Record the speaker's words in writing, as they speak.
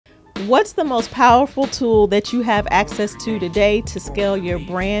What's the most powerful tool that you have access to today to scale your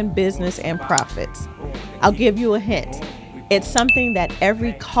brand, business, and profits? I'll give you a hint. It's something that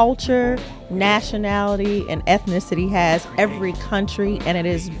every culture, nationality, and ethnicity has, every country, and it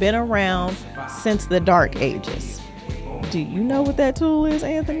has been around since the dark ages. Do you know what that tool is,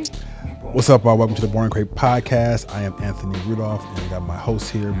 Anthony? What's up, y'all? Welcome to the Born to Create podcast. I am Anthony Rudolph, and I got my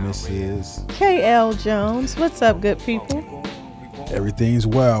host here, Mrs. KL Jones. What's up, good people? Everything's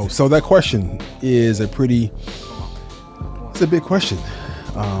well. So that question is it's a big question.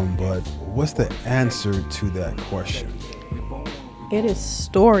 But what's the answer to that question? It is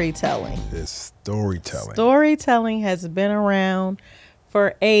storytelling. It's storytelling. Storytelling has been around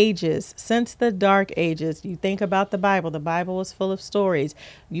for ages, since the dark ages. You think about the Bible. The Bible is full of stories.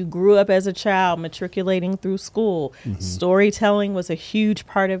 You grew up as a child matriculating through school. Mm-hmm. Storytelling was a huge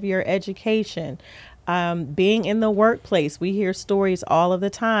part of your education. Being in the workplace, we hear stories all of the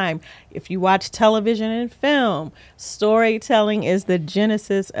time. If you watch television and film, storytelling is the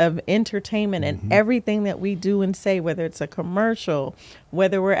genesis of entertainment and everything that we do and say, whether it's a commercial,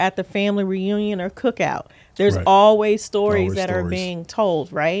 whether we're at the family reunion or cookout. There's always stories that are being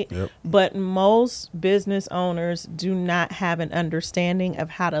told, right? Yep. But most business owners do not have an understanding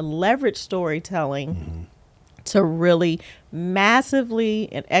of how to leverage storytelling to really massively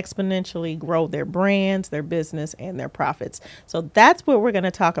and exponentially grow their brands, their business, and their profits. So that's what we're going to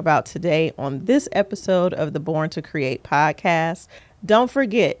talk about today on this episode of the Born to Create podcast. Don't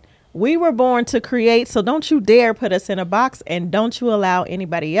forget, we were born to create, so don't you dare put us in a box, and don't you allow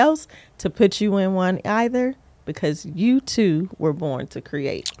anybody else to put you in one either, because you too were born to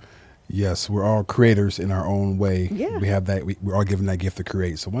create. Yes, we're all creators in our own way. Yeah. We have that. We're all given that gift to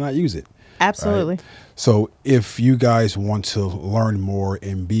create. So why not use it? Absolutely. Right? So if you guys want to learn more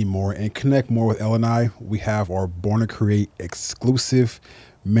and be more and connect more with Elle and I, we have our Born to Create exclusive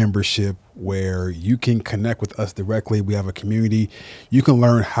membership where you can connect with us directly. We have a community. You can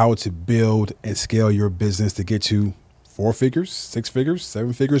learn how to build and scale your business to get to 4 figures, 6 figures,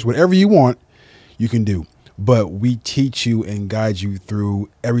 7 figures, whatever you want, you can do. But we teach you and guide you through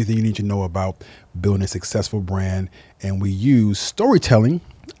everything you need to know about building a successful brand. And we use storytelling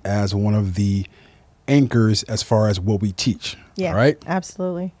as one of the anchors as far as what we teach. Yeah, all right?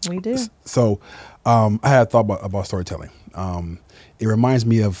 Absolutely. We do. So I had thought about storytelling. It reminds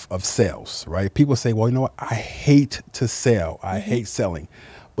me of sales, right? People say, well, you know what? I hate to sell. I hate selling.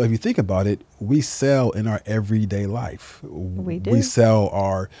 But if you think about it, we sell in our everyday life. We do. We sell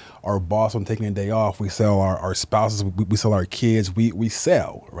our boss on taking a day off. We sell our spouses. We sell our kids. We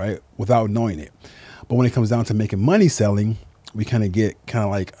sell, right, without knowing it. But when it comes down to making money selling, we kind of get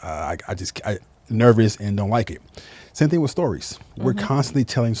like I nervous and don't like it. Same thing with stories. We're constantly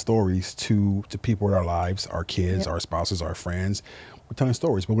telling stories to people in our lives, our kids, our spouses, our friends. We're telling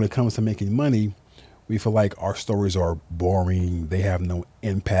stories. But when it comes to making money, we feel like our stories are boring. They have no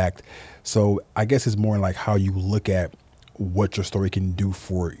impact. So I guess it's more like how you look at what your story can do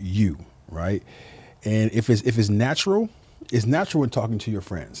for you, right? And if it's natural, it's natural in talking to your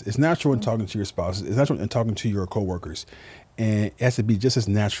friends. It's natural in talking to your spouses. It's natural in talking to your coworkers. And it has to be just as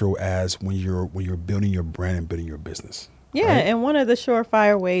natural as when you're building your brand and building your business. Yeah, right? And one of the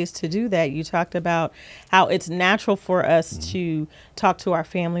surefire ways to do that, you talked about how it's natural for us to talk to our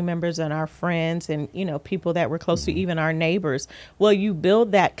family members and our friends and, people that we're close to, even our neighbors. Well, you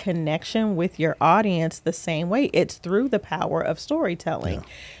build that connection with your audience the same way. It's through the power of storytelling. Yeah.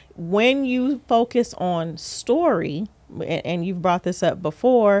 When you focus on story, and you've brought this up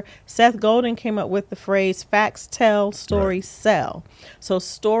before, Seth Godin came up with the phrase facts tell, stories sell. So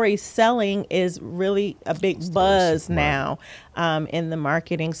story selling is really a big buzz now in the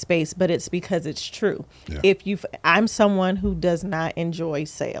marketing space, but it's because it's true. Yeah. I'm someone who does not enjoy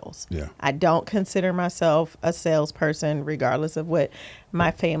sales. Yeah. I don't consider myself a salesperson, regardless of what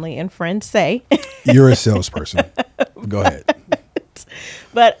my family and friends say. You're a salesperson. Go ahead.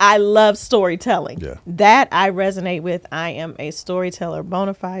 But I love storytelling. Yeah. That I resonate with. I am a storyteller,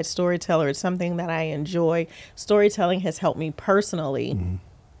 bona fide storyteller. It's something that I enjoy. Storytelling has helped me personally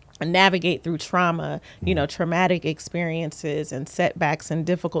navigate through trauma, traumatic experiences and setbacks and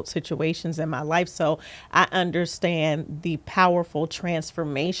difficult situations in my life. So I understand the powerful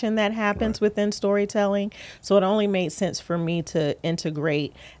transformation that happens within storytelling. So it only made sense for me to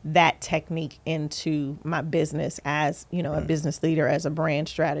integrate that technique into my business as, a business leader, as a brand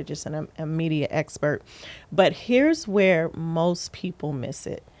strategist and a media expert. But here's where most people miss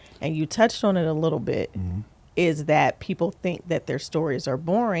it. And you touched on it a little bit. Is that people think that their stories are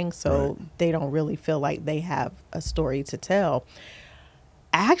boring, so they don't really feel like they have a story to tell.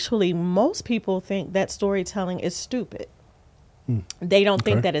 Actually, most people think that storytelling is stupid. They don't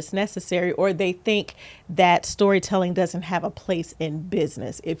think Okay. that it's necessary, or they think that storytelling doesn't have a place in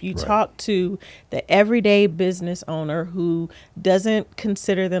business. If you Right. talk to the everyday business owner who doesn't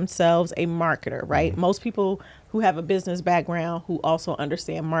consider themselves a marketer, right? Most people who have a business background who also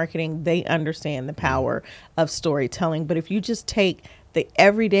understand marketing, they understand the power of storytelling. But if you just take the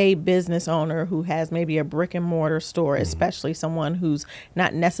everyday business owner who has maybe a brick and mortar store, especially someone who's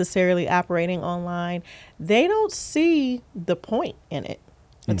not necessarily operating online, they don't see the point in it.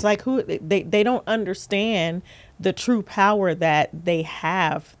 It's like they don't understand the true power that they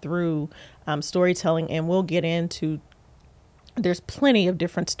have through storytelling. And we'll get into, there's plenty of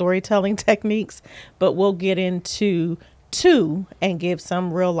different storytelling techniques, but we'll get into two and give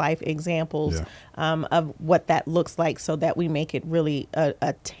some real life examples of what that looks like, so that we make it really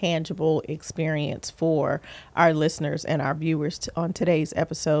a tangible experience for our listeners and our viewers on today's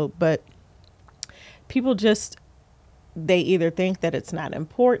episode. But people just, they either think that it's not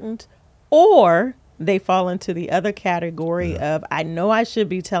important, or they fall into the other category of, I know I should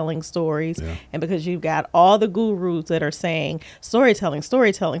be telling stories. And because you've got all the gurus that are saying storytelling,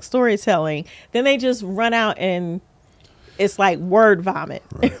 storytelling, storytelling, then they just run out and it's like word vomit,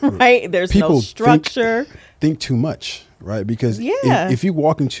 right? There's People no structure. Think too much, right? Because Yeah. if you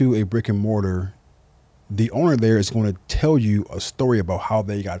walk into a brick and mortar, the owner there is going to tell you a story about how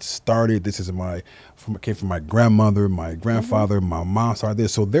they got started. This is came from my grandmother, my grandfather, my mom started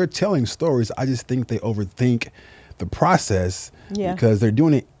this. So they're telling stories. I just think they overthink the process because they're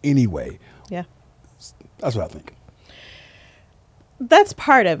doing it anyway. Yeah. That's what I think. That's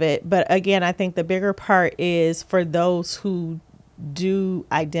part of it. But again, I think the bigger part is for those who do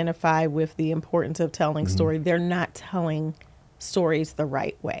identify with the importance of telling story, they're not telling stories the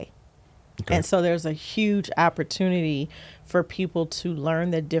right way. Okay. And so there's a huge opportunity for people to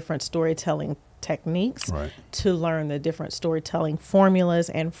learn the different storytelling techniques, to learn the different storytelling formulas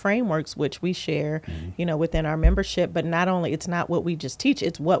and frameworks, which we share, you know, within our membership. But not only, it's not what we just teach,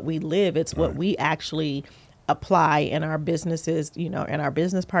 it's what we live. It's what we actually apply in our businesses, you know, in our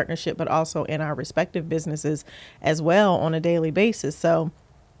business partnership, but also in our respective businesses as well on a daily basis. So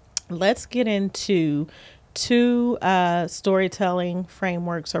let's get into two storytelling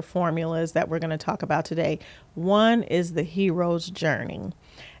frameworks or formulas that we're going to talk about today. One is the hero's journey.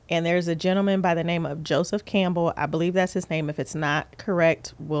 And there's a gentleman by the name of Joseph Campbell. I believe that's his name. If it's not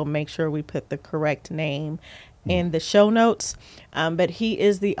correct, we'll make sure we put the correct name in the show notes. But he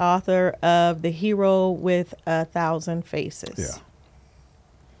is the author of The Hero with 1,000 Faces.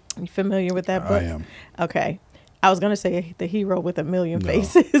 Yeah. You familiar with that book? I am. Okay. I was going to say The Hero with 1,000,000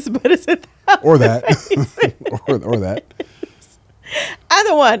 Faces, but it's 1,000 Or that. faces. or that.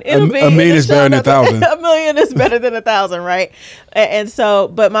 Either one. It'll be A million in the is show better than notes. 1,000. A million is better than 1,000, right? And so,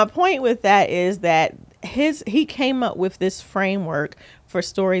 but my point with that is that he came up with this framework for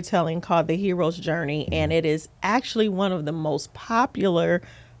storytelling called The Hero's Journey, and it is actually one of the most popular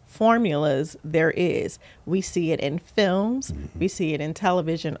formulas there is. We see it in films, we see it in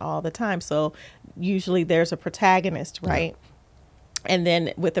television all the time. So usually there's a protagonist, right? And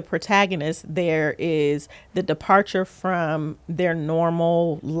then with the protagonist, there is the departure from their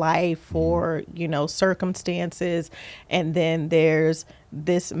normal life or, you know, circumstances. And then there's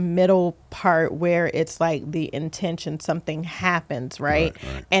this middle part where it's like the intention, something happens, right?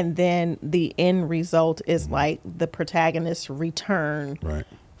 And then the end result is like the protagonist's return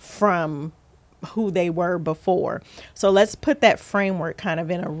from who they were before. So let's put that framework kind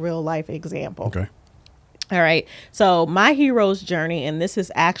of in a real life example. Okay. All right. So my hero's journey, and this is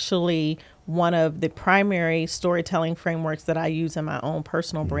actually one of the primary storytelling frameworks that I use in my own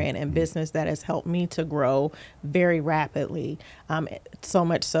personal brand and business that has helped me to grow very rapidly. So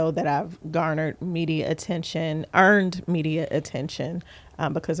much so that I've garnered media attention, earned media attention,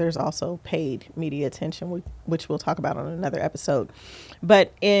 because there's also paid media attention, which we'll talk about on another episode.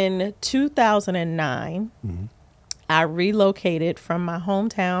 But in 2009, I relocated from my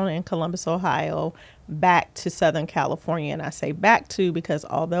hometown in Columbus, Ohio, back to Southern California. And I say back to because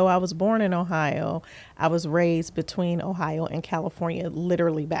although I was born in Ohio, I was raised between Ohio and California,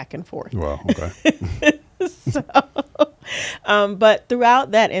 literally back and forth. Wow. Okay. So, but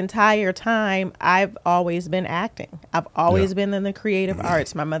throughout that entire time, I've always been acting. I've always been in the creative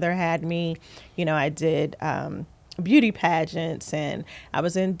arts. My mother had me, you know, I did beauty pageants, and I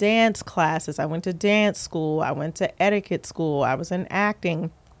was in dance classes. I went to dance school. I went to etiquette school. I was in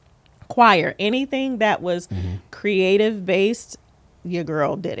acting, choir, anything that was creative based. Your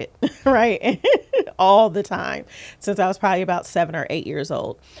girl did it, right? All the time since I was probably about 7 or 8 years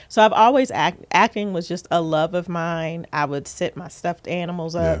old. So I've always acting was just a love of mine. I would sit my stuffed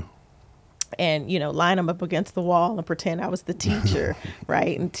animals up and, line them up against the wall and pretend I was the teacher,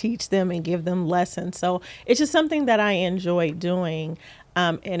 right? And teach them and give them lessons. So it's just something that I enjoy doing.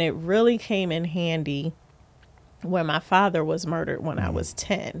 And it really came in handy when my father was murdered when I was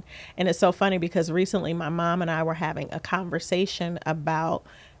 10. And it's so funny because recently my mom and I were having a conversation about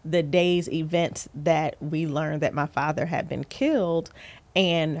the day's events that we learned that my father had been killed.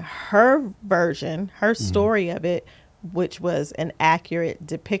 And her version, her story of it, which was an accurate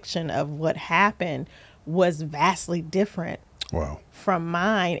depiction of what happened, was vastly different from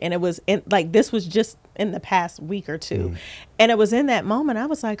mine. And it was this was just in the past week or two. And it was in that moment I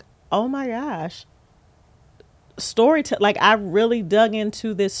was like, oh my gosh, I really dug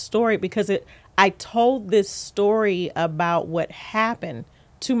into this story because I told this story about what happened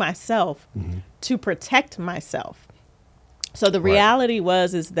to myself to protect myself. So the reality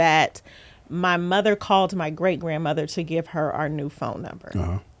is that my mother called my great-grandmother to give her our new phone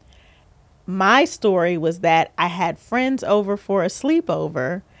number. My story was that I had friends over for a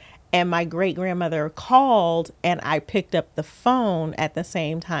sleepover and my great-grandmother called and I picked up the phone at the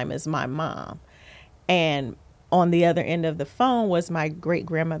same time as my mom. And on the other end of the phone was my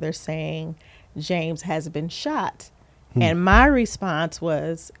great-grandmother saying, James has been shot. And my response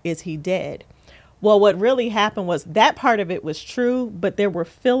was, is he dead? Well, what really happened was that part of it was true, but there were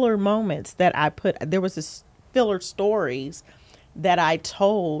filler moments that there was this filler stories that I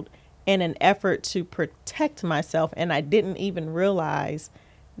told in an effort to protect myself. And I didn't even realize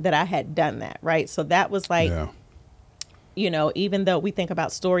that I had done that. Right. So that was like, even though we think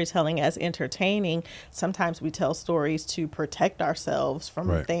about storytelling as entertaining, sometimes we tell stories to protect ourselves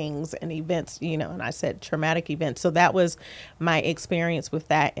from things and events, and I said traumatic events. So that was my experience with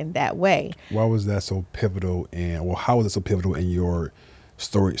that in that way. Why was that so pivotal? How was it so pivotal in your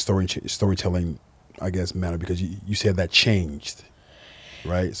storytelling, I guess, manner? Because you said that changed,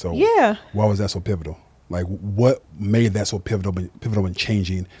 right? So why was that so pivotal? Like, what made that so pivotal in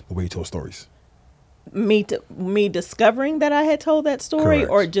changing the way you told stories? Me discovering that I had told that story.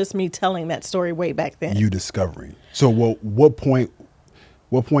 Correct. Or just me telling that story way back then? You discovering. So what point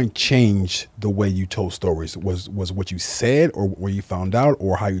changed the way you told stories? Was what you said or where you found out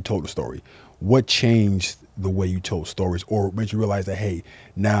or how you told the story? What changed the way you told stories or made you realize that, hey,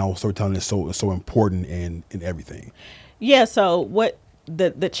 now storytelling is so important in everything? Yeah. So what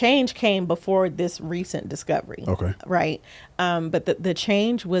the change came before this recent discovery. Okay. Right. But the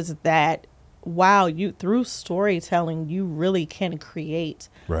change was that through storytelling, you really can create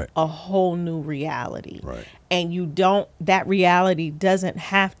a whole new reality. Right. And that reality doesn't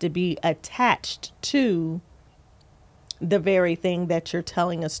have to be attached to the very thing that you're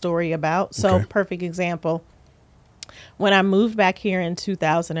telling a story about. So perfect example. When I moved back here in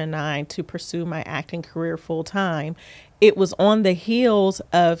 2009 to pursue my acting career full time, it was on the heels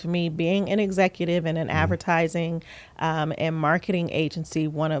of me being an executive in an advertising and marketing agency,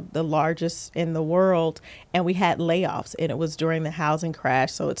 one of the largest in the world. And we had layoffs, and it was during the housing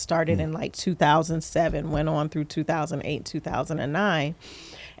crash. So it started in 2007, went on through 2008, 2009.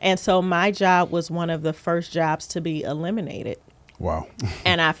 And so my job was one of the first jobs to be eliminated. Wow.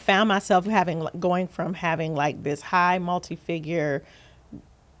 And I found myself going from having this high multi-figure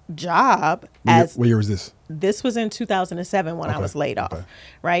job. What year was this? This was in 2007 when I was laid off.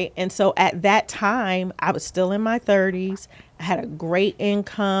 Right. And so at that time, I was still in my 30s. I had a great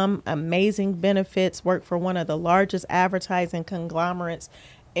income, amazing benefits, worked for one of the largest advertising conglomerates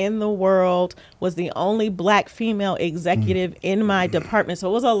in the world, was the only Black female executive in my department. So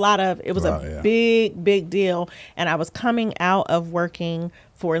it was a big deal. And I was coming out of working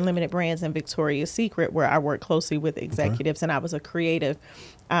for Limited Brands and Victoria's Secret, where I worked closely with executives, and I was a creative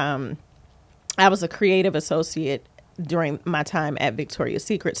associate during my time at Victoria's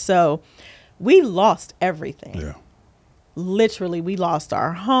Secret. So we lost everything. Yeah. Literally, we lost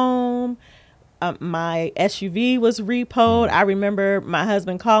our home. My SUV was repoed. I remember my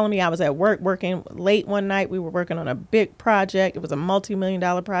husband calling me. I was at work working late one night. We were working on a big project. It was a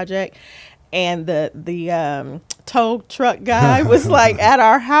multi-million-dollar project. And the tow truck guy was at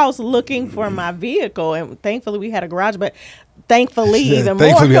our house looking for my vehicle. And thankfully we had a garage, but thankfully even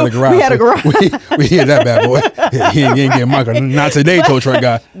more. We had a garage. We had a garage. we hit that bad boy. He ain't getting Michael. Not today, tow truck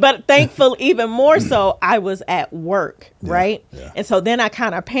guy. But thankfully, even more so, I was at work, right? Yeah. And so then I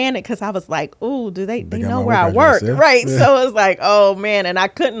kind of panicked because I was like, "Ooh, do they know where I work?" Right? Yeah. So it was like, "Oh man!" And I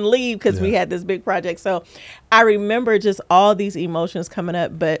couldn't leave because we had this big project. So I remember just all these emotions coming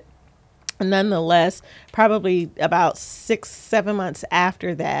up, but nonetheless, probably about 6-7 months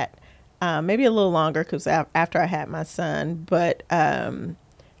after that, maybe a little longer because after I had my son, but I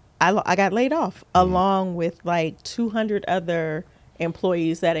got laid off along with 200 other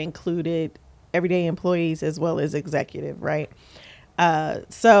employees that included everyday employees as well as executive, right?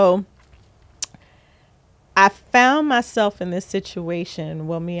 So I found myself in this situation,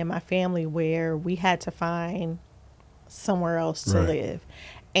 well, me and my family, where we had to find somewhere else to live.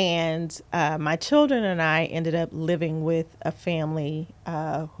 And my children and I ended up living with a family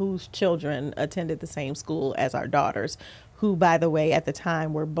whose children attended the same school as our daughters, who, by the way, at the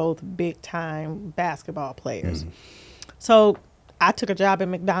time were both big time basketball players. So I took a job at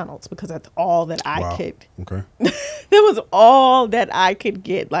McDonald's because that's all that I could. Okay. It was all that I could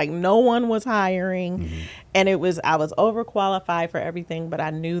get. Like, no one was hiring. And I was overqualified for everything, but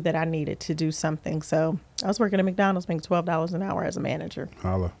I knew that I needed to do something. So I was working at McDonald's, making $12 an hour as a manager.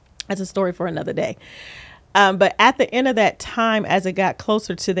 Holla. That's a story for another day. But at the end of that time, as it got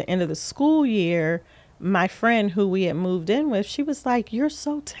closer to the end of the school year, my friend who we had moved in with, she was like, "You're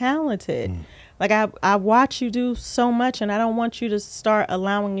so talented. Like, I watch you do so much, and I don't want you to start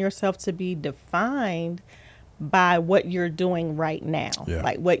allowing yourself to be defined by what you're doing right now,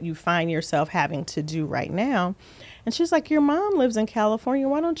 like what you find yourself having to do right now." And she's like, "Your mom lives in California.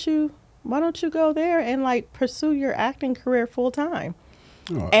 Why don't you go there and like pursue your acting career full time?"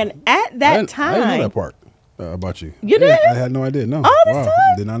 And at that time, I didn't know that part about you. You did? I had no idea. No. All this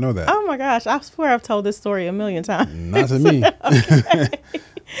time? Did not know that. Oh my gosh, I swear I've told this story a million times. Not to me.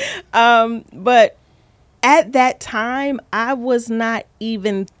 But at that time, I was not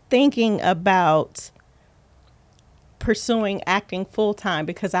even thinking about pursuing acting full time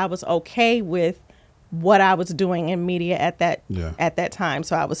because I was okay with what I was doing in media at that time.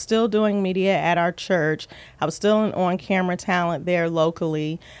 So I was still doing media at our church. I was still an on-camera talent there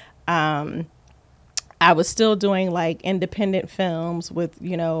locally. I was still doing like independent films with,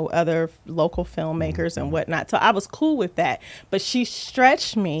 other local filmmakers and whatnot. So I was cool with that. But she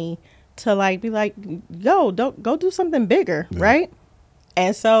stretched me to like be like, go do something bigger, right?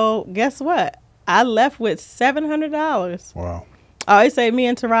 And so guess what? I left with $700. Wow. I always say me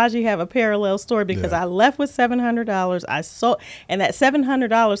and Taraji have a parallel story because I left with $700. I sold, and that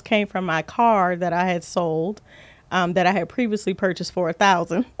 $700 came from my car that I had sold, that I had previously purchased for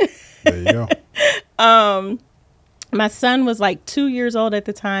 $1,000. There you go. My son was like 2 years old at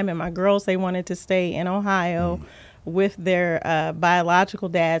the time, and my girls, they wanted to stay in Ohio with their biological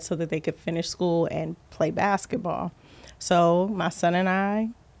dad so that they could finish school and play basketball. So my son and I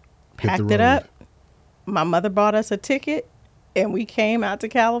packed it up. My mother bought us a ticket, and we came out to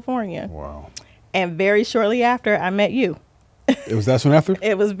California. Wow. And very shortly after, I met you. It was that soon after?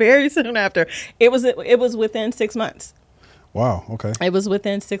 It was very soon after. It was within 6 months. Wow. Okay. It was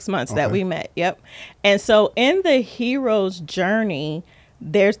within 6 months that we met. Yep. And so in the hero's journey,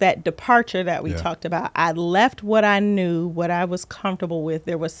 there's that departure that we talked about. I left what I knew, what I was comfortable with.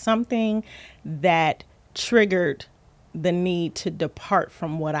 There was something that triggered the need to depart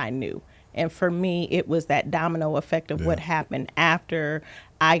from what I knew. And for me, it was that domino effect of what happened after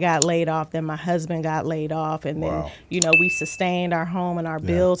I got laid off, then my husband got laid off, and then, we sustained our home and our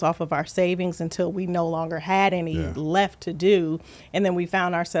bills off of our savings until we no longer had any left to do. And then we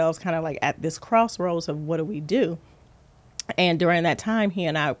found ourselves kind of like at this crossroads of what do we do? And during that time, he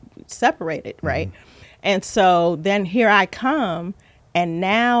and I separated, right? And so then here I come, and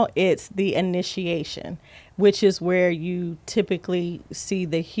now it's the initiation, which is where you typically see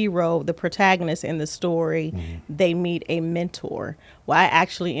the hero, the protagonist in the story. They meet a mentor. Well, I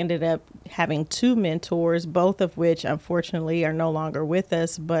actually ended up having 2 mentors, both of which unfortunately are no longer with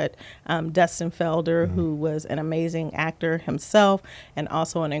us, but Dustin Felder, who was an amazing actor himself and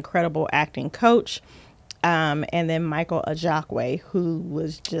also an incredible acting coach. And then Michael Ajakwe, who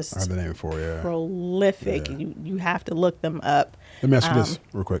was just I have the name for prolific. You have to look them up. Let me ask you this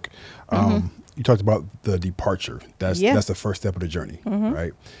real quick. You talked about the departure. That's the first step of the journey,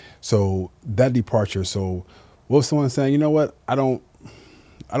 right? So that departure. So what if someone's saying, you know what, I don't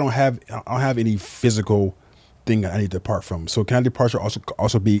have any physical thing that I need to depart from. So can that departure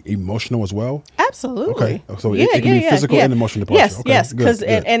also be emotional as well? Absolutely. Okay. So it can be physical and emotional departure. Yes, okay. yes. Because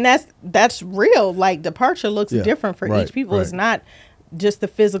good. And that's real. Like, departure looks different for each people. It's not just the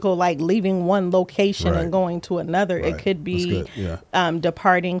physical, like leaving one location and going to another. It could be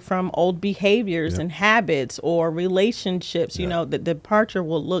departing from old behaviors and habits or relationships. You know, the departure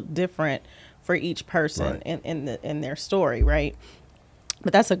will look different for each person in their story, right?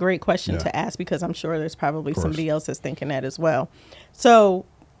 But that's a great question to ask, because I'm sure there's probably somebody else that's thinking that as well. So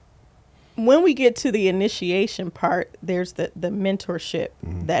when we get to the initiation part, there's the mentorship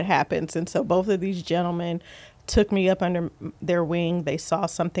that happens. And so both of these gentlemen took me up under their wing. They saw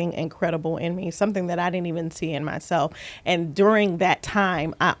something incredible in me, something that I didn't even see in myself. And during that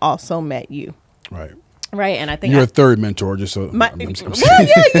time, I also met you. Right. Right. And I think you're a third mentor, just so. well,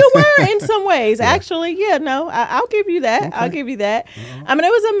 yeah, you were in some ways, actually. Yeah, no, I'll give you that. Okay. I'll give you that. I mean, it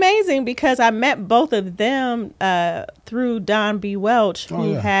was amazing because I met both of them through Don B. Welch,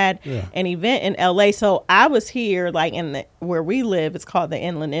 who had an event in LA. So I was here, like where we live, it's called the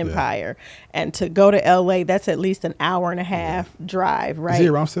Inland Empire. And to go to LA, that's at least an hour and a half drive, right? Is he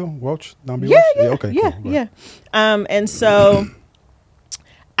around still, Welch? Don B. Welch? Yeah, okay, cool. yeah. And so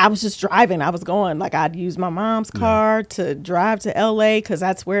I was just driving. I was going, like, I'd use my mom's car to drive to LA because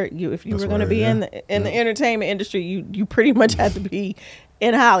that's where if you were going to be in the entertainment industry, you pretty much had to be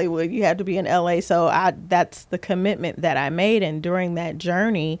in Hollywood. You had to be in LA. So that's the commitment that I made. And during that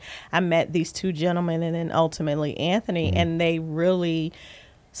journey, I met these two gentlemen and then ultimately Anthony, and they really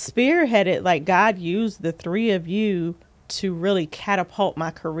spearheaded, like, God used the three of you to really catapult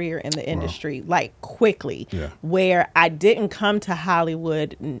my career in the industry, like, quickly, where I didn't come to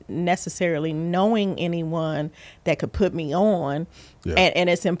Hollywood necessarily knowing anyone that could put me on. And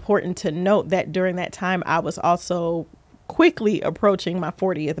it's important to note that during that time, I was also quickly approaching my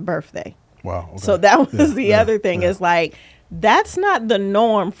 40th birthday. Wow. Okay. So that was the other thing is, like, that's not the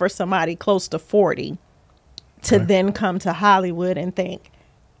norm for somebody close to 40 to then come to Hollywood and think,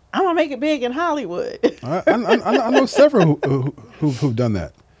 I'm gonna make it big in Hollywood. I know several who've done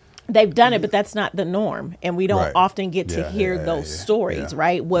that. They've done it, but that's not the norm, and we don't often get to hear those stories,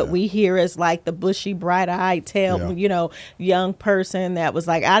 right? What we hear is like the bushy, bright-eyed tale, young person that was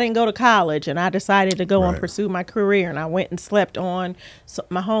like, I didn't go to college, and I decided to go and pursue my career, and I went and slept on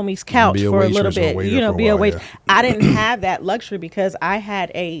my homie's couch for a little bit, be a waitress. I didn't have that luxury because I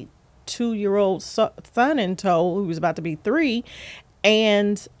had a 2-year-old son in tow who was about to be 3.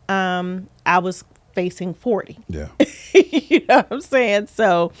 And I was facing 40. Yeah. You know what I'm saying?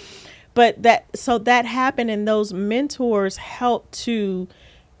 So that happened, and those mentors helped to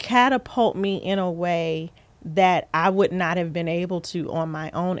catapult me in a way that I would not have been able to on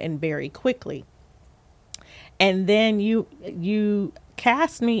my own, and very quickly. And then you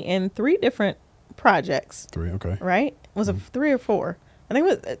cast me in 3 different projects. 3, okay. Right? Was it 3 or 4? I think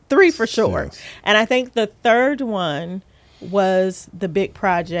it was 3 for sure. Yes. And I think the third one was the big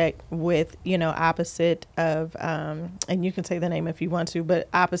project with, opposite of, and you can say the name if you want to, but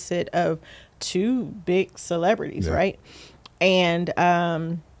opposite of 2 big celebrities, right? And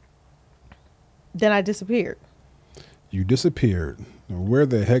then I disappeared. You disappeared. Where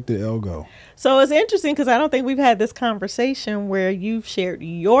the heck did Elle go? So it's interesting because I don't think we've had this conversation where you've shared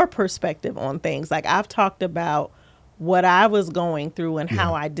your perspective on things. Like, I've talked about what I was going through and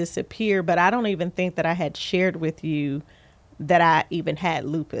how I disappeared, but I don't even think that I had shared with you that I even had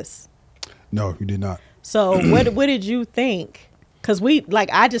lupus. No, you did not. So what did you think? Because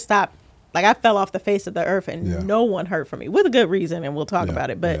I just stopped, like, I fell off the face of the earth, and no one heard from me with a good reason, and we'll talk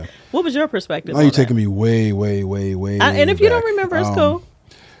about it. But what was your perspective? Now you're taking me way and if you don't remember, it's cool.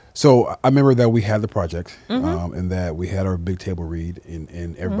 So I remember that we had the project, and that we had our big table read,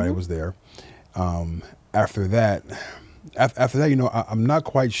 and everybody was there. After that, I'm not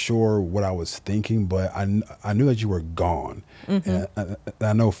quite sure what I was thinking, but I knew that you were gone. And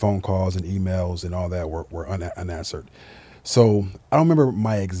I know phone calls and emails and all that were unanswered. So I don't remember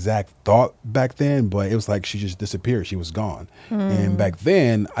my exact thought back then, but it was like she just disappeared. She was gone. And back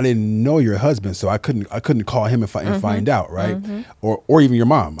then, I didn't know your husband, so I couldn't call him and find out, right? Or even your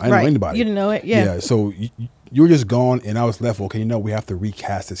mom. I didn't know anybody. You didn't know it, yeah. So you were just gone, and I was left. Okay, we have to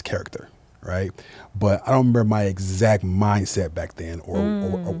recast this character. Right. But I don't remember my exact mindset back then or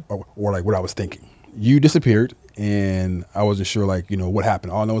like what I was thinking. You disappeared, and I wasn't sure, like, what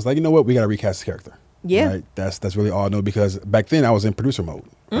happened. All I know is, like, what? We got to recast the character. Yeah. Right? That's really all I know, because back then I was in producer mode.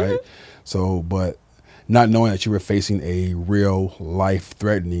 Right. So, but not knowing that you were facing a real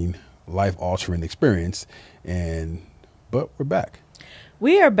life-threatening, life-altering experience. But we're back.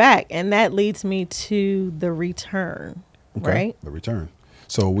 We are back. And that leads me to the return. Okay. Right. The return.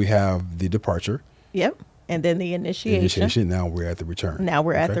 So we have the departure. Yep. And then the initiation. Now we're at the return. Now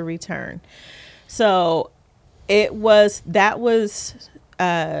we're at the return. So that was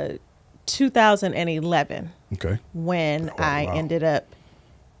 2011. Okay. When I ended up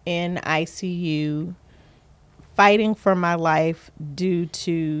in ICU fighting for my life due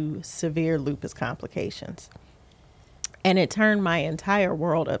to severe lupus complications. And it turned my entire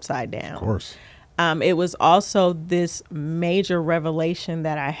world upside down. Of course. It was also this major revelation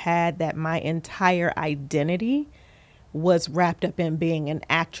that I had that my entire identity was wrapped up in being an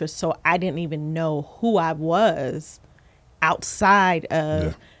actress. So I didn't even know who I was outside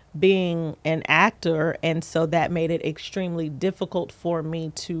of being an actor. And so that made it extremely difficult for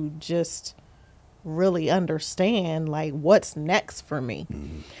me to just really understand, like, what's next for me.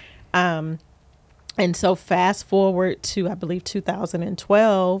 And And so fast forward to, I believe,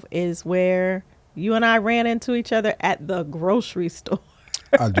 2012 is where you and I ran into each other at the grocery store.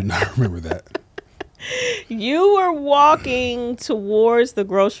 I do not remember that. You were walking towards the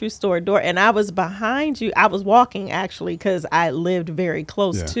grocery store door, and I was behind you. I was walking, actually, because I lived very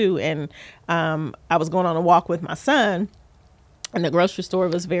close to, and I was going on a walk with my son, and the grocery store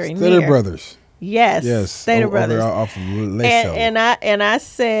was very near. Stater Brothers. Yes, Stater Brothers. Off of and I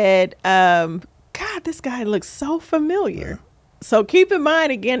said, God, this guy looks so familiar. Yeah. So keep in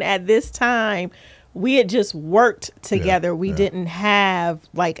mind, again, at this time, we had just worked together. We didn't have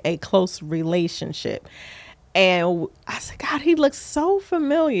like a close relationship. And I said, God, he looks so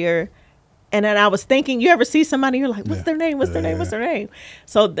familiar. And then I was thinking, you ever see somebody, you're like, what's their name? What's their name? What's their name?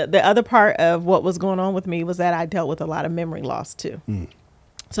 So the other part of what was going on with me was that I dealt with a lot of memory loss too.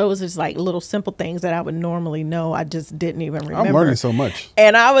 So it was just like little simple things that I would normally know. I just didn't even remember. I'm learning so much.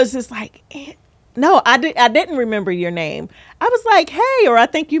 And I was just like, no, I didn't remember your name. I was like, hey, or I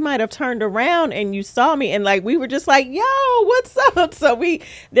think you might have turned around and you saw me, and like we were just like, yo, what's up? So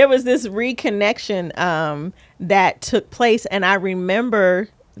there was this reconnection that took place, and I remember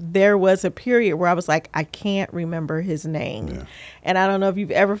there was a period where I was like, I can't remember his name. Yeah. And I don't know if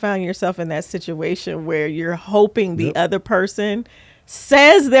you've ever found yourself in that situation where you're hoping the other person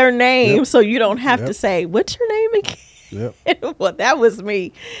says their name so you don't have to say, what's your name again? Yep. Well, that was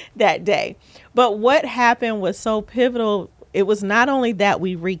me that day. But what happened was so pivotal. It was not only that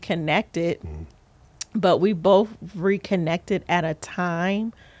we reconnected, but we both reconnected at a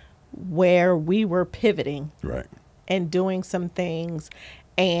time where we were pivoting and doing some things.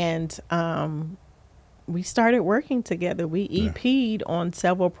 And we started working together. We EP'd on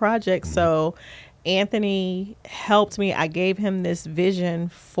several projects. So Anthony helped me. I gave him this vision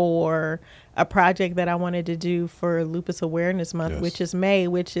for a project that I wanted to do for Lupus Awareness Month, which is May,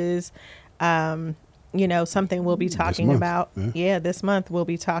 which is, something we'll be talking about. This month we'll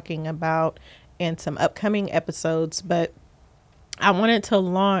be talking about in some upcoming episodes. But I wanted to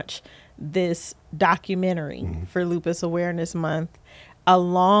launch this documentary for Lupus Awareness Month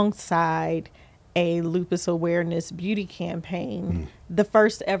alongside a lupus awareness beauty campaign, the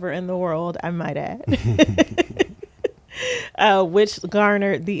first ever in the world, I might add, which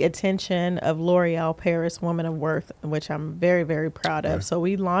garnered the attention of L'Oreal Paris Woman of Worth, which I'm very, very proud of. So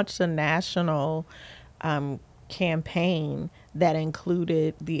we launched a national campaign that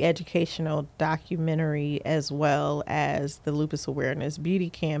included the educational documentary as well as the lupus awareness beauty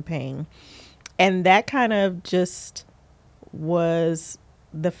campaign. And that kind of just was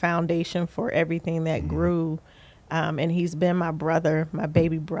the foundation for everything that grew. And he's been my brother, my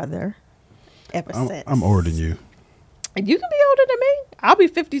baby brother, ever since. I'm older than you. You can be older than me. I'll be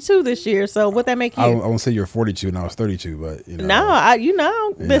 52 this year. So what that make you? I won't say you're 42 and I was 32, but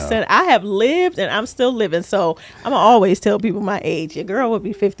listen, I have lived and I'm still living. So I'm gonna always tell people my age. Your girl would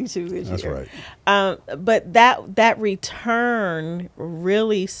be 52 this year. That's right. But that return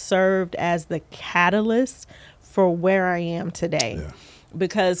really served as the catalyst for where I am today. Yeah.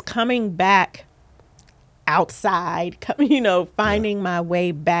 Because coming back outside, finding my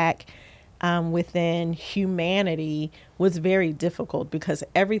way back within humanity was very difficult because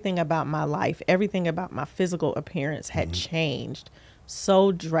everything about my life, everything about my physical appearance had changed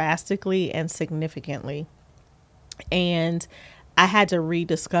so drastically and significantly. And I had to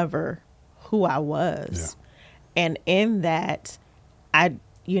rediscover who I was. Yeah. And in that, I,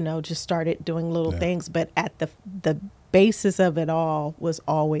 just started doing little things, but at the basis of it all was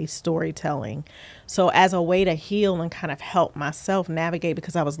always storytelling. So as a way to heal and kind of help myself navigate,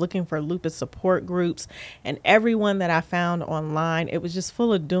 because I was looking for lupus support groups, and everyone that I found online, it was just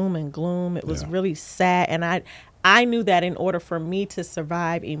full of doom and gloom. It was really sad. And I knew that in order for me to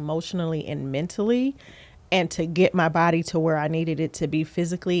survive emotionally and mentally, and to get my body to where I needed it to be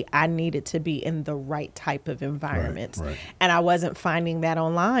physically, I needed to be in the right type of environment. Right. And I wasn't finding that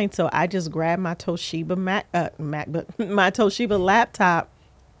online. So I just grabbed my Toshiba my Toshiba laptop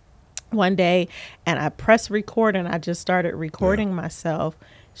one day, and I pressed record, and I just started recording myself,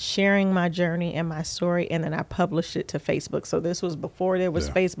 sharing my journey and my story. And then I published it to Facebook. So this was before there was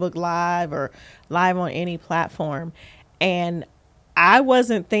Facebook Live or live on any platform. And I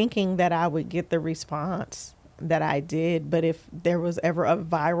wasn't thinking that I would get the response that I did, but if there was ever a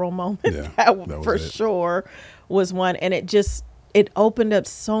viral moment, that for sure was one. And it opened up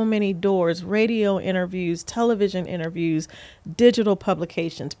so many doors: radio interviews, television interviews, digital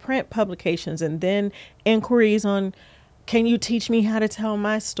publications, print publications, and then inquiries on, can you teach me how to tell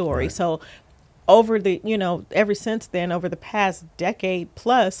my story? Right. So over ever since then, over the past decade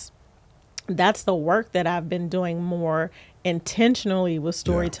plus, that's the work that I've been doing more intentionally with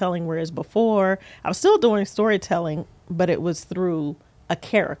storytelling, whereas before I was still doing storytelling, but it was through a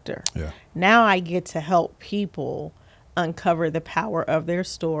character. Yeah. Now I get to help people uncover the power of their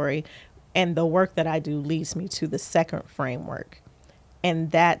story, and the work that I do leads me to the second framework,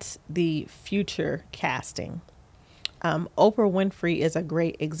 and that's the future casting. Oprah Winfrey is a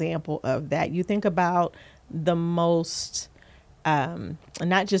great example of that. You think about the most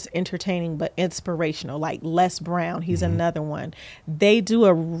not just entertaining but inspirational, like Les Brown, he's another one. They do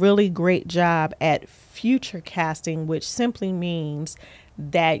a really great job at future casting, which simply means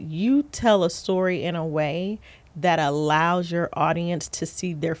that you tell a story in a way that allows your audience to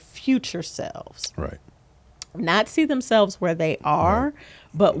see their future selves. Right. Not see themselves where they are, Right.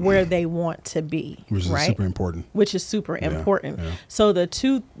 but where they want to be. Which is right? super important. Which is super Yeah, important. yeah. So the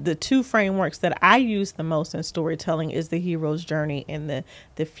two frameworks that I use the most in storytelling is the hero's journey and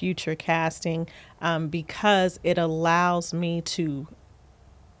the future casting, because it allows me to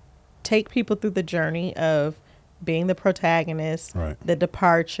take people through the journey of being the protagonist, Right. the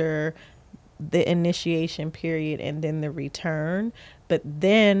departure, the initiation period, and then the return. But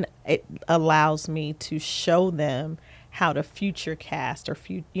then it allows me to show them how to future cast or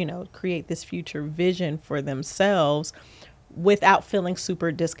create this future vision for themselves without feeling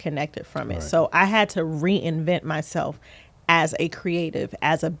super disconnected from it. Right. So I had to reinvent myself as a creative,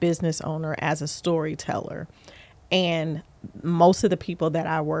 as a business owner, as a storyteller. And most of the people that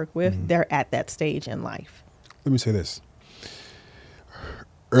I work with, they're at that stage in life. Let me say this.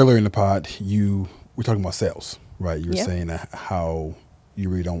 Earlier in the pod, we're talking about sales, right? You were Yeah. saying how you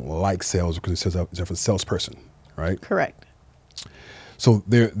really don't like sales because it says you're a salesperson, right? Correct. So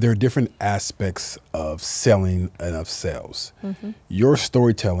there are different aspects of selling and of sales. Your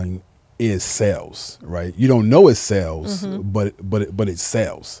storytelling is sales, right? You don't know it's sales, but it's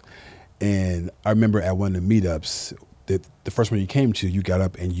sales. And I remember at one of the meetups, the first one you came to, you got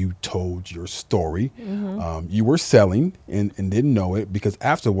up and you told your story. You were selling and didn't know it because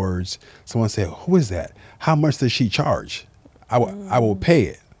afterwards someone said, "Who is that? How much does she charge? I will pay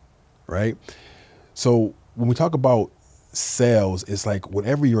it," right? So when we talk about sales, it's like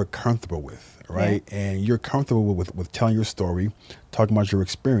whatever you're comfortable with, right? Yeah. And you're comfortable with telling your story, talking about your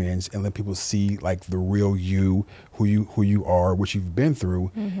experience, and let people see like the real you, who you are, what you've been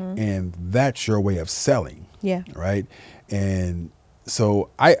through, and that's your way of selling. Yeah. Right. And so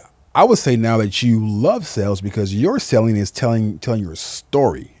I would say now that you love sales because your selling is telling your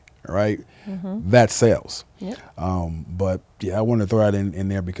story, right? That's sales. Yep. But yeah, I want to throw that in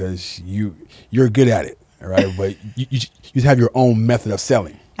there because you're good at it, right? But you have your own method of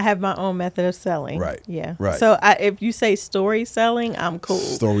selling. I have my own method of selling. Right. Yeah. Right. So if you say story selling, I'm cool.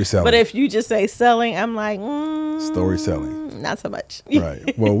 Story selling. But if you just say selling, I'm like, Story selling. not so much.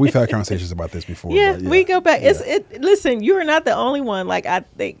 Right. Well, we've had conversations about this before. Yeah, but we go back. Yeah. Listen, you are not the only one. Like I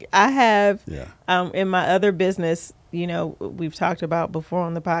think I have Yeah. in my other business, we've talked about before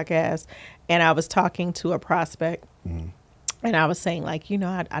on the podcast, and I was talking to a prospect and I was saying like,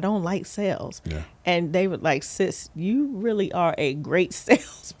 I don't like sales. Yeah. And they would like, "Sis, you really are a great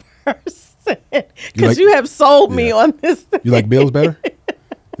salesperson because you have sold me on this thing." You like bills better?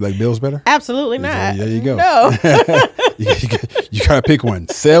 You like bills better? Absolutely not. There you go. No. you gotta pick one: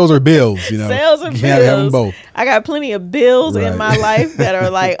 sales or bills. Sales or you can't have them bills. both. I got plenty of bills in Right. my life that are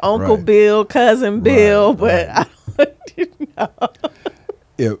like Uncle Right. Bill, Cousin Bill, but right. I don't know.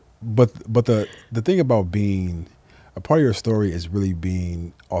 Yeah, but the thing about being a part of your story is really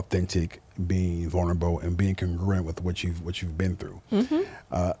being authentic, being vulnerable, and being congruent with what you've been through.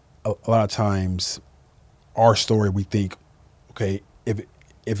 A lot of times, our story, we think, okay,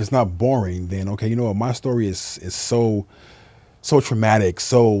 if it's not boring, then okay, you know what, my story is so traumatic,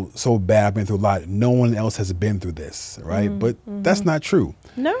 so bad. I've been through a lot. No one else has been through this, right? But that's not true.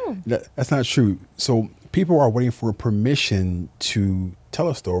 No. That's not true. So people are waiting for permission to tell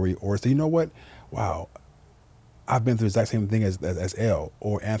a story or say, you know what, wow, I've been through the exact same thing as Elle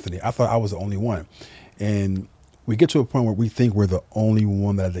or Anthony. I thought I was the only one. And we get to a point where we think we're the only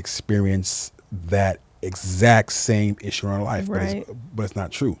one that has experienced that exact same issue in our life. Right. But it's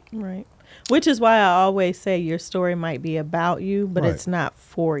not true. Right. Which is why I always say your story might be about you, but Right. it's not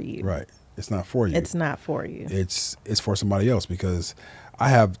for you. Right. It's not for you. It's not for you. It's for somebody else, because I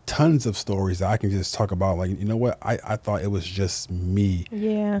have tons of stories that I can just talk about. Like, you know what? I thought it was just me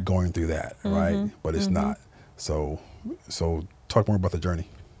going through that. Right. But it's not. So talk more about the journey.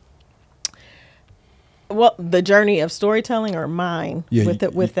 Well, the journey of storytelling or mine Yeah,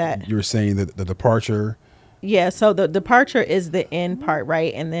 with that. You were saying that the departure. Yeah, so the departure is the end part,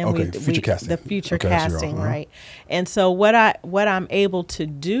 right? And then future casting. the future Okay, that's casting, wrong. right? And so what I'm able to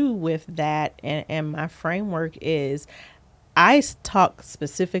do with that and my framework is talk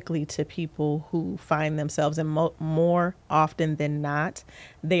specifically to people who find themselves, and more often than not,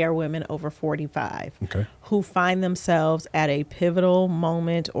 they are women over 45 Okay. who find themselves at a pivotal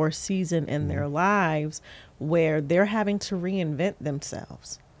moment or season in their lives where they're having to reinvent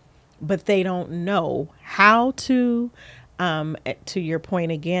themselves, but they don't know how to. To your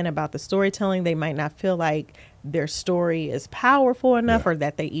point again about the storytelling, they might not feel like their story is powerful enough or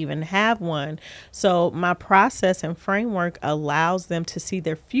that they even have one. So my process and framework allows them to see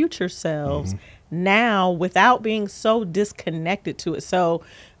their future selves now without being so disconnected to it. So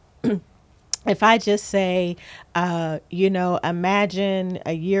if I just say, imagine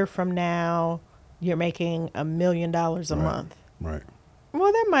a year from now, you're making $1 million a month. Right.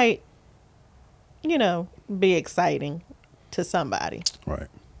 Well, that might, be exciting to somebody. Right.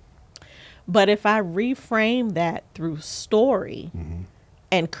 But if I reframe that through story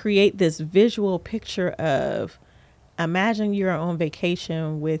and create this visual picture of, imagine you're on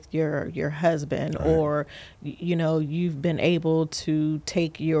vacation with your husband, or, you've been able to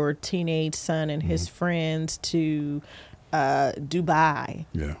take your teenage son and his friends to Dubai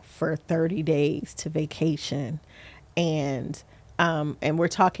for 30 days to vacation. And we're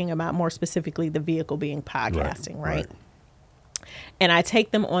talking about more specifically the vehicle being podcasting, right? And I take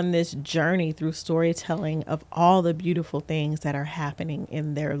them on this journey through storytelling of all the beautiful things that are happening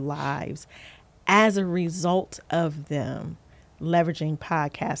in their lives as a result of them leveraging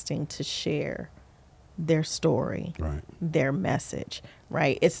podcasting to share their story, their message,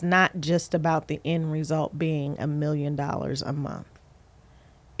 right? It's not just about the end result being $1 million a month.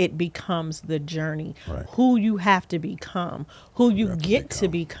 It becomes the journey, who you have to become, who you get to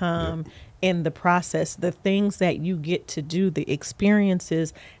become in the process, the things that you get to do, the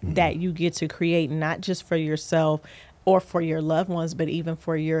experiences that you get to create, not just for yourself or for your loved ones, but even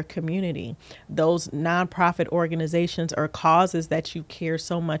for your community. Those nonprofit organizations or causes that you care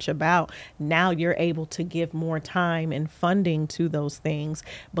so much about, now you're able to give more time and funding to those things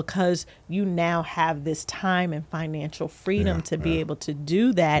because you now have this time and financial freedom to be able to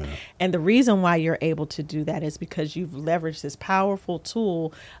do that. And the reason why you're able to do that is because you've leveraged this powerful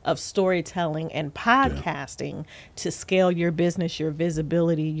tool of storytelling and podcasting to scale your business, your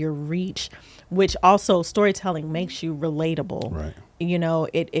visibility, your reach, which also storytelling makes you relatable.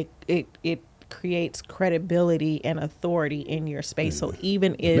 It creates credibility and authority in your space. So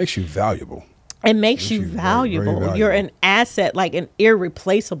even if it makes you valuable, it makes you valuable. Very valuable. You're an asset, like an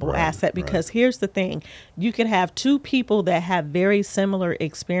irreplaceable asset, because here's the thing. You could have two people that have very similar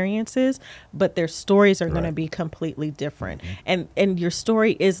experiences, but their stories are going to be completely different. And your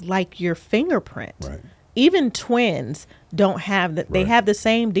story is like your fingerprint. Even twins don't have that. They have the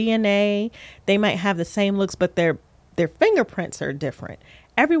same DNA. They might have the same looks, but their fingerprints are different.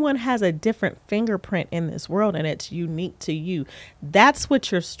 Everyone has a different fingerprint in this world, and it's unique to you. That's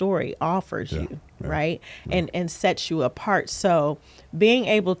what your story offers you, right? And sets you apart. So being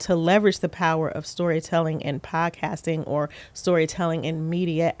able to leverage the power of storytelling and podcasting, or storytelling in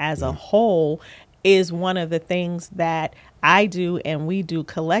media as a whole, is one of the things that I do and we do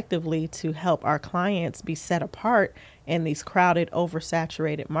collectively to help our clients be set apart in these crowded,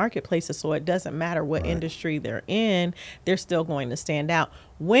 oversaturated marketplaces. So it doesn't matter what industry they're in, they're still going to stand out.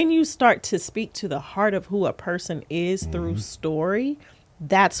 When you start to speak to the heart of who a person is through story,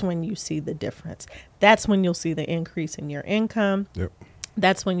 that's when you see the difference. That's when you'll see the increase in your income.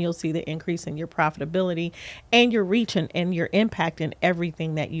 That's when you'll see the increase in your profitability and your reach and your impact in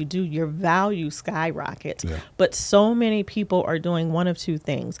everything that you do. Your value skyrockets. But so many people are doing one of two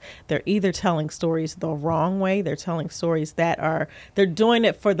things. They're either telling stories the wrong way. They're telling stories they're doing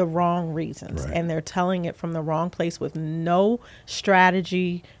it for the wrong reasons. And they're telling it from the wrong place with no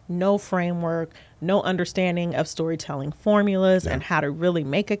strategy, no framework, no understanding of storytelling formulas and how to really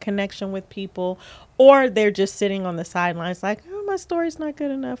make a connection with people. Or they're just sitting on the sidelines like, oh, my story's not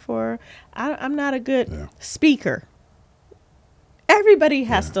good enough, or I'm not a good speaker. Everybody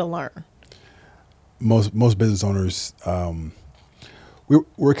has to learn. Most business owners,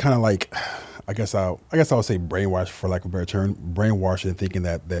 we're kind of like, I guess I'll say brainwashed, for lack of a better term, brainwashed in thinking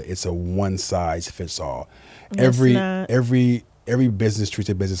that it's a one size fits all. Every business treats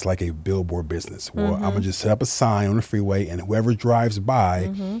a business like a billboard business. Well, I'm gonna just set up a sign on the freeway, and whoever drives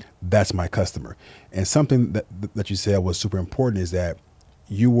by, that's my customer. And something that you said was super important is that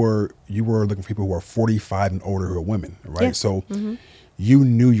you were looking for people who are 45 and older, who are women, right? So you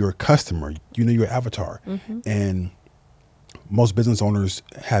knew your customer, you knew your avatar, and most business owners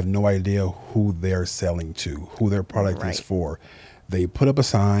have no idea who they're selling to, who their product is for. They put up a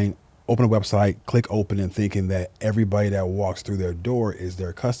sign, open a website, click open, and thinking that everybody that walks through their door is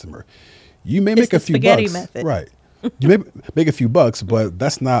their customer. You may make a few bucks, method. right? You may make a few bucks, but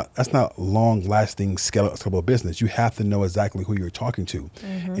that's not long lasting scalable business. You have to know exactly who you're talking to.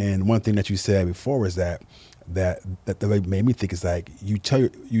 And one thing that you said before was that made me think is like you tell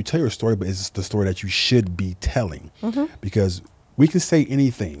your story, but it's the story that you should be telling, because we can say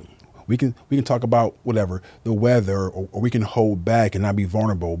anything. We can talk about whatever, the weather, or we can hold back and not be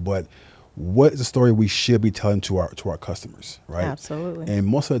vulnerable. But what is the story we should be telling to our customers, right? Absolutely. And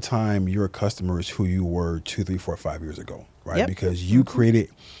most of the time, your customer is who you were 2, 3, 4, 5 years ago, right? Yep. Because you created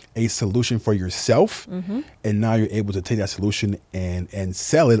a solution for yourself, and now you're able to take that solution and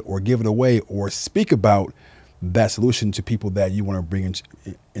sell it or give it away or speak about that solution to people that you want to bring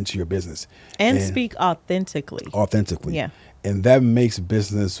into your business. And speak authentically. Yeah. And that makes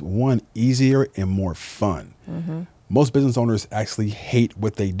business, one, easier and more fun. Most business owners actually hate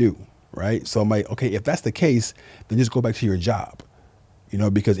what they do, right? So I'm like, okay, if that's the case, then just go back to your job,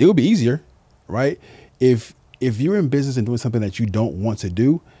 because it will be easier, right? If you're in business and doing something that you don't want to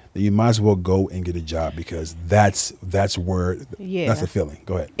do, then you might as well go and get a job, because that's where that's the feeling.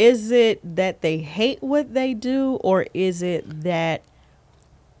 Go ahead. Is it that they hate what they do, or is it that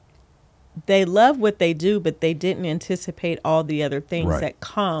they love what they do, but they didn't anticipate all the other things that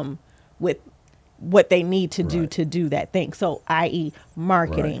come with what they need to do to do that thing? So, i.e.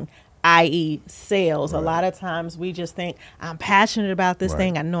 marketing, i.e. sales. A lot of times we just think, I'm passionate about this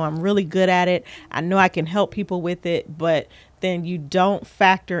thing. I know I'm really good at it. I know I can help people with it, but then you don't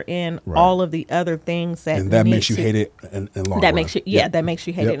factor in all of the other things that makes you hate it in the long run. That makes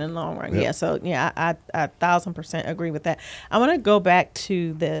you hate it in the long run. Yeah. So I 1,000% agree with that. I want to go back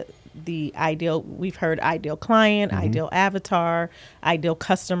to the ideal. We've heard ideal client, ideal avatar, ideal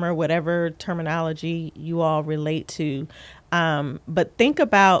customer, whatever terminology you all relate to. But think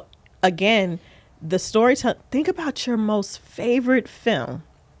about, again, the storytelling. Think about your most favorite film.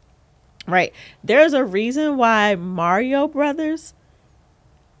 Right. There's a reason why Mario Brothers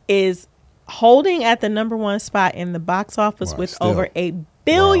is holding at the #1 spot in the box office with over $1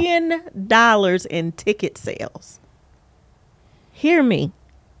 billion in ticket sales. Hear me.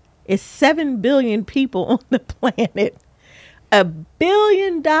 It's 7 billion people on the planet. $1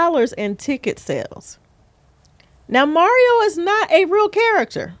 billion in ticket sales. Now, Mario is not a real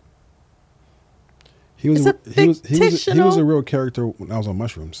character. He was a real character when I was on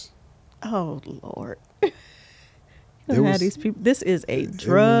mushrooms. Oh, Lord. These people. This is a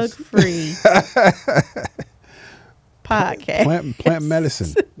drug-free podcast. Plant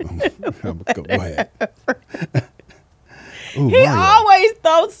medicine. Go ahead. Ooh, he always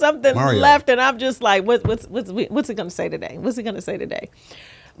throws something left, and I'm just like, what's it going to say today? What's it going to say today?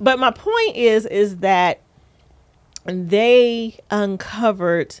 But my point is that they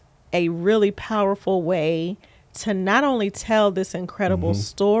uncovered a really powerful way to not only tell this incredible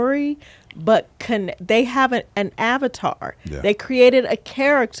story, but they have an avatar. They created a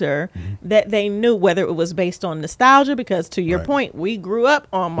character that they knew, whether it was based on nostalgia, because to your point, we grew up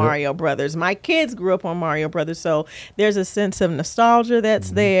on Mario Brothers. My kids grew up on Mario Brothers. So there's a sense of nostalgia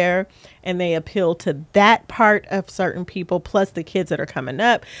that's there, and they appeal to that part of certain people, plus the kids that are coming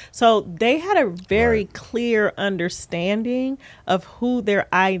up. So they had a very clear understanding of who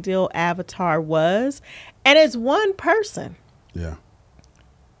their ideal avatar was. And it's one person. Yeah.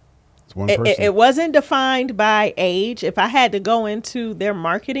 It's one person. It wasn't defined by age. If I had to go into their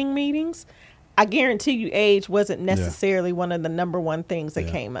marketing meetings, I guarantee you age wasn't necessarily one of the #1 things that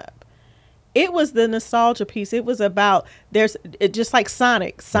came up. It was the nostalgia piece. It was about just like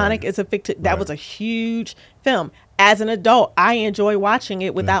Sonic. Sonic is a fictive. That was a huge film. As an adult, I enjoy watching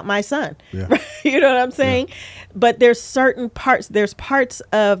it without my son. You know what I'm saying? But there's certain parts. There's parts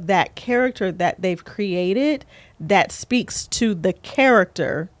of that character that they've created that speaks to the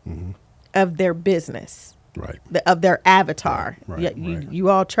character of their business, of their avatar. You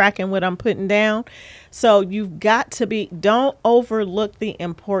all tracking what I'm putting down? So you've got to don't overlook the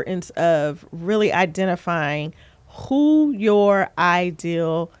importance of really identifying who your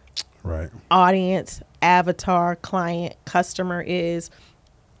ideal audience, avatar, client, customer is.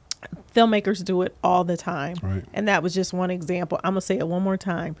 Filmmakers do it all the time. And that was just one example. I'm going to say it one more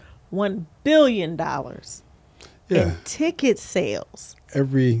time. $1 billion in ticket sales.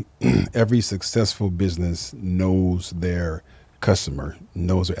 Every successful business knows their customer,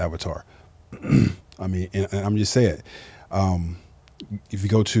 knows their avatar. I mean, and I'm just saying, if you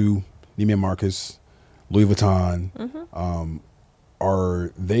go to Neiman Marcus, Louis Vuitton,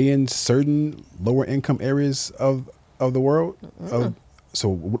 are they in certain lower income areas of the world, So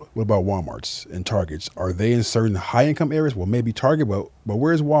what about Walmarts and Targets? Are they in certain high income areas? Well, maybe Target, but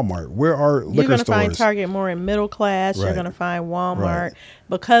where's Walmart? Where are liquor You're going to stores? find Target more in middle class. You're Right. going to find Walmart Right.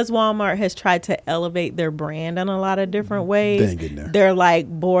 because Walmart has tried to elevate their brand in a lot of different They ways. ain't getting there. They're like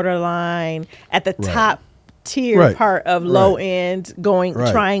borderline at the Right. top tier Right. part of Right. low end,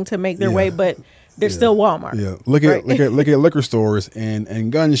 Right. trying to make their Yeah. way, but they're Yeah. still Walmart. Yeah. Look right? at liquor stores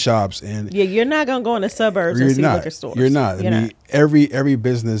and gun shops and Yeah, you're not going to go in the suburbs and see liquor stores. You're not. You're I mean, not. every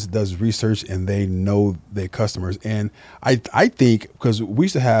business does research and they know their customers. And I think because we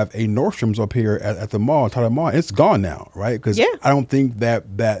used to have a Nordstrom's up here at the mall, Tyler Mall, and it's gone now, right? Because Yeah. I don't think that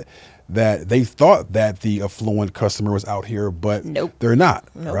they thought that the affluent customer was out here, but Nope. they're not,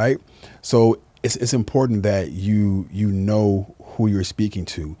 Nope. right? So it's important that you know who you're speaking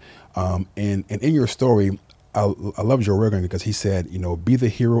to, and in your story. I love Joe Rogan because he said, be the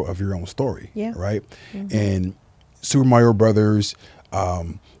hero of your own story. Yeah. Right. Mm-hmm. And Super Mario Brothers,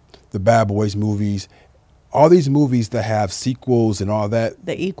 the Bad Boys movies, all these movies that have sequels and all that.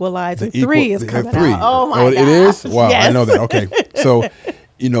 The Equalizer 3 is coming out. Oh my God. It is? Wow. Yes. I know that. Okay. So,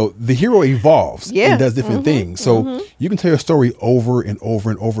 the hero evolves Yeah. and does different things. So you can tell your story over and over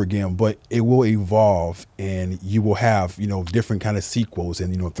and over again, but it will evolve and you will have, different kind of sequels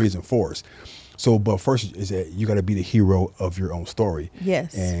and, 3s and 4s. So, but first is that you got to be the hero of your own story.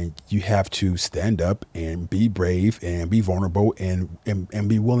 Yes. And you have to stand up and be brave and be vulnerable and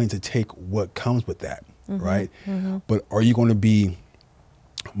be willing to take what comes with that. Right. But are you going to be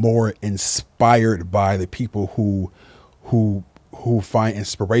more inspired by the people who find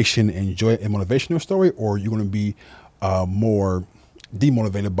inspiration and joy and motivation in your story? Or are you going to be more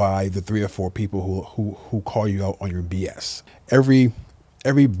demotivated by the 3 or 4 people who call you out on your BS?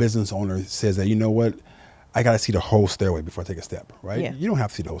 Every business owner says that, what, I got to see the whole stairway before I take a step, right? Yeah. You don't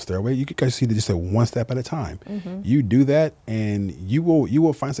have to see the whole stairway. You can see just one step at a time. You do that and you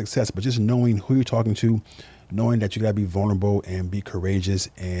will find success, but just knowing who you're talking to, knowing that you got to be vulnerable and be courageous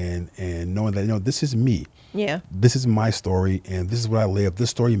and knowing that, this is me. Yeah. This is my story and this is what I live. This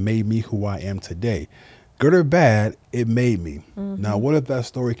story made me who I am today. Good or bad, it made me. Now, what if that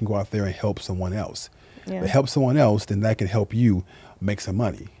story can go out there and help someone else? Yeah. If it helps someone else, then that can help you make some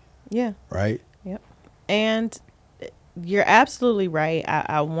money. Yeah. Right? Yep. And you're absolutely right.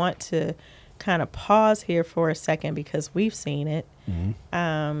 I want to kind of pause here for a second because we've seen it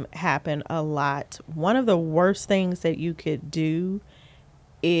happen a lot. One of the worst things that you could do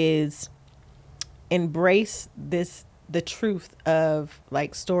is embrace the truth of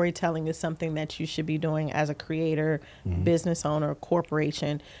like storytelling is something that you should be doing as a creator, business owner,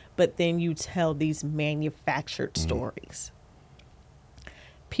 corporation, but then you tell these manufactured stories.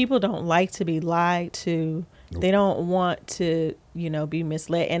 People don't like to be lied to. Nope. They don't want to, be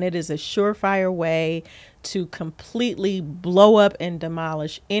misled. And it is a surefire way to completely blow up and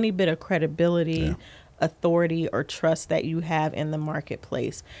demolish any bit of credibility, authority, or trust that you have in the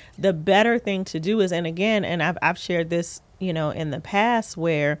marketplace. The better thing to do is, and again, and I've shared this, in the past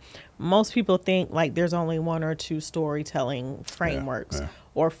where most people think like there's only 1 or 2 storytelling frameworks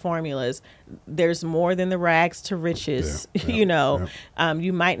or formulas. There's more than the rags to riches. You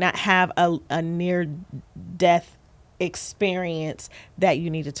might not have a near death experience that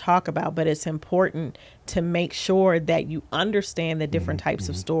you need to talk about, but it's important to make sure that you understand the different types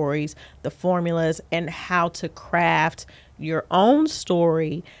of stories, the formulas, and how to craft your own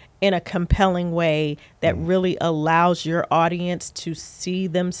story in a compelling way that really allows your audience to see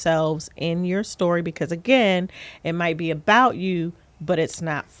themselves in your story. Because again, it might be about you, but it's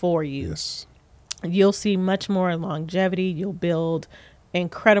not for you. Yes. You'll see much more longevity. You'll build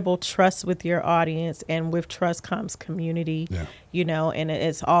incredible trust with your audience, and with trust comes community, and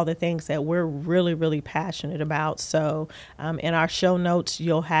it's all the things that we're really, really passionate about. So in our show notes,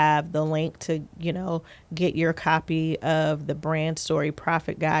 you'll have the link to, get your copy of the Brand Story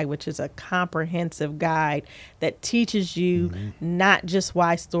Profit Guide, which is a comprehensive guide that teaches you not just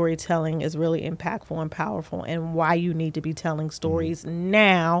why storytelling is really impactful and powerful and why you need to be telling stories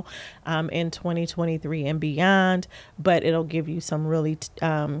now in 2023 and beyond, but it'll give you some really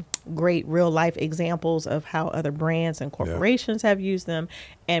great real life examples of how other brands and corporations have used them,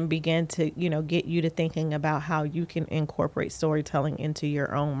 and begin to, get you to thinking about how you can incorporate storytelling into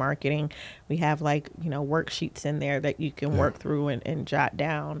your own marketing. We have worksheets in there that you can work through and jot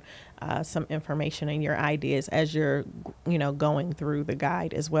down some information and your ideas as you're, going through the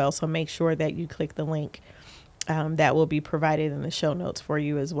guide as well. So make sure that you click the link that will be provided in the show notes for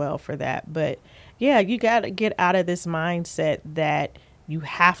you as well for that. But yeah, you got to get out of this mindset that you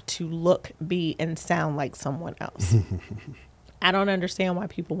have to look, be, and sound like someone else. I don't understand why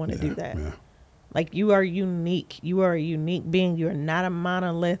people want to do that. Like, you are unique. You are a unique being. You're not a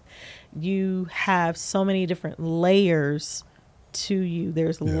monolith. You have so many different layers to you.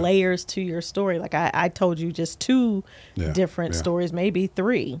 There's layers to your story. Like I told you just two different stories, maybe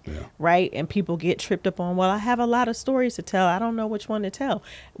three, right? And people get tripped up on, well, I have a lot of stories to tell. I don't know which one to tell.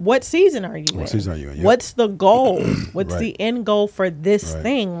 What season are you in? Season are you in? Yep. What's the goal? What's the end goal for this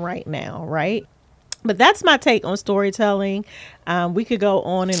thing right now, right? But that's my take on storytelling. We could go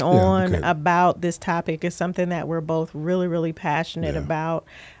on and on about this topic. It's something that we're both really, really passionate about.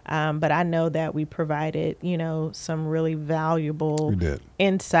 But I know that we provided, some really valuable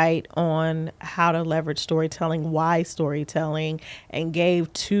insight on how to leverage storytelling, why storytelling, and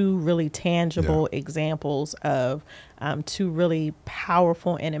gave two really tangible examples of two really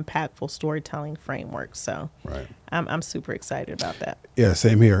powerful and impactful storytelling frameworks. So I'm super excited about that. Yeah,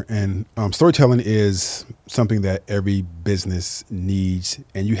 same here. And storytelling is something that every business needs,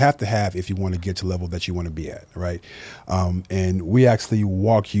 and you have to have if you want to get to the level that you want to be at, right? And we actually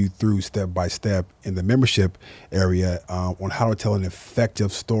walk you through step by step in the membership area on how to tell an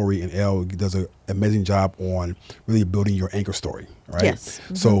effective story. And Elle does an amazing job on really building your anchor story, right? Yes.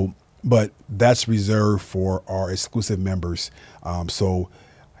 Mm-hmm. So, but that's reserved for our exclusive members. So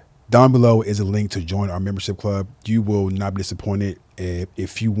down below is a link to join our membership club. You will not be disappointed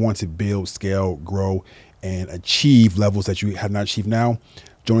if you want to build, scale, grow, and achieve levels that you have not achieved now.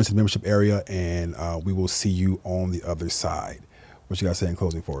 Join us in the membership area, and we will see you on the other side. What you got to say in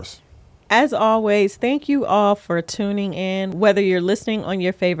closing for us? As always, thank you all for tuning in, whether you're listening on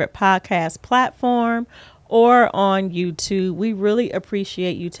your favorite podcast platform or on YouTube. We really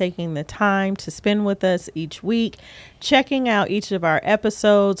appreciate you taking the time to spend with us each week, checking out each of our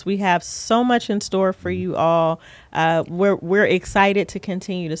episodes. We have so much in store for you all. We're excited to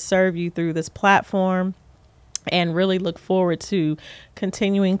continue to serve you through this platform and really look forward to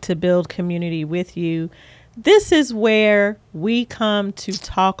continuing to build community with you. This is where we come to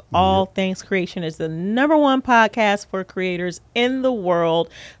talk all things creation. It's the #1 podcast for creators in the world.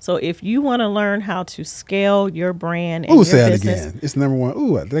 So if you want to learn how to scale your brand and your business, again. It's #1.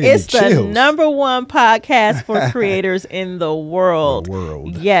 Ooh, I think it's the #1 podcast for creators in the world.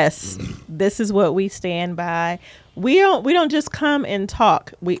 Yes, this is what we stand by. We don't just come and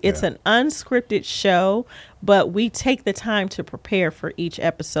talk. It's an unscripted show, but we take the time to prepare for each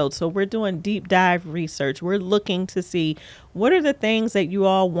episode. So we're doing deep dive research. We're looking to see what are the things that you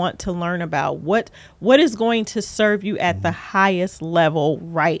all want to learn about. What is going to serve you at the highest level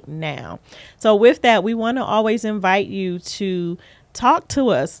right now. So with that, we want to always invite you to talk to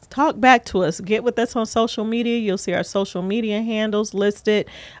us, talk back to us, get with us on social media. You'll see our social media handles listed,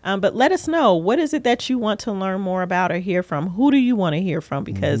 but let us know, what is it that you want to learn more about or hear from? Who do you want to hear from?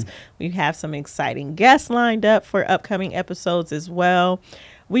 Because we have some exciting guests lined up for upcoming episodes as well.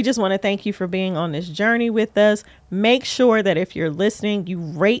 We just want to thank you for being on this journey with us. Make sure that if you're listening, you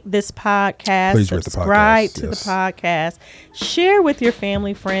rate this podcast, please subscribe to the podcast, share with your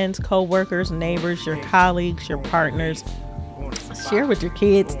family, friends, co-workers, neighbors, your colleagues, your partners. Share with your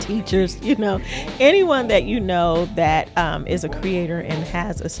kids, teachers, anyone that that is a creator and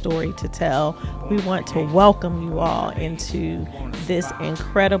has a story to tell. We want to welcome you all into this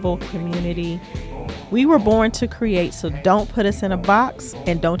incredible community. We were born to create, so don't put us in a box,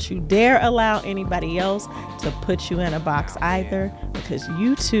 and don't you dare allow anybody else to put you in a box either, because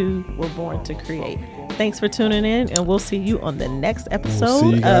you too were born to create. Thanks for tuning in, and we'll see you on the next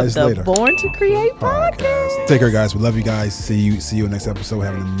episode of the later. Born to Create podcast. Take care, guys. We love you guys. See you next episode.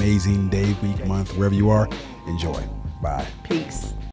 Have an amazing day, week, month, wherever you are. Enjoy. Bye. Peace.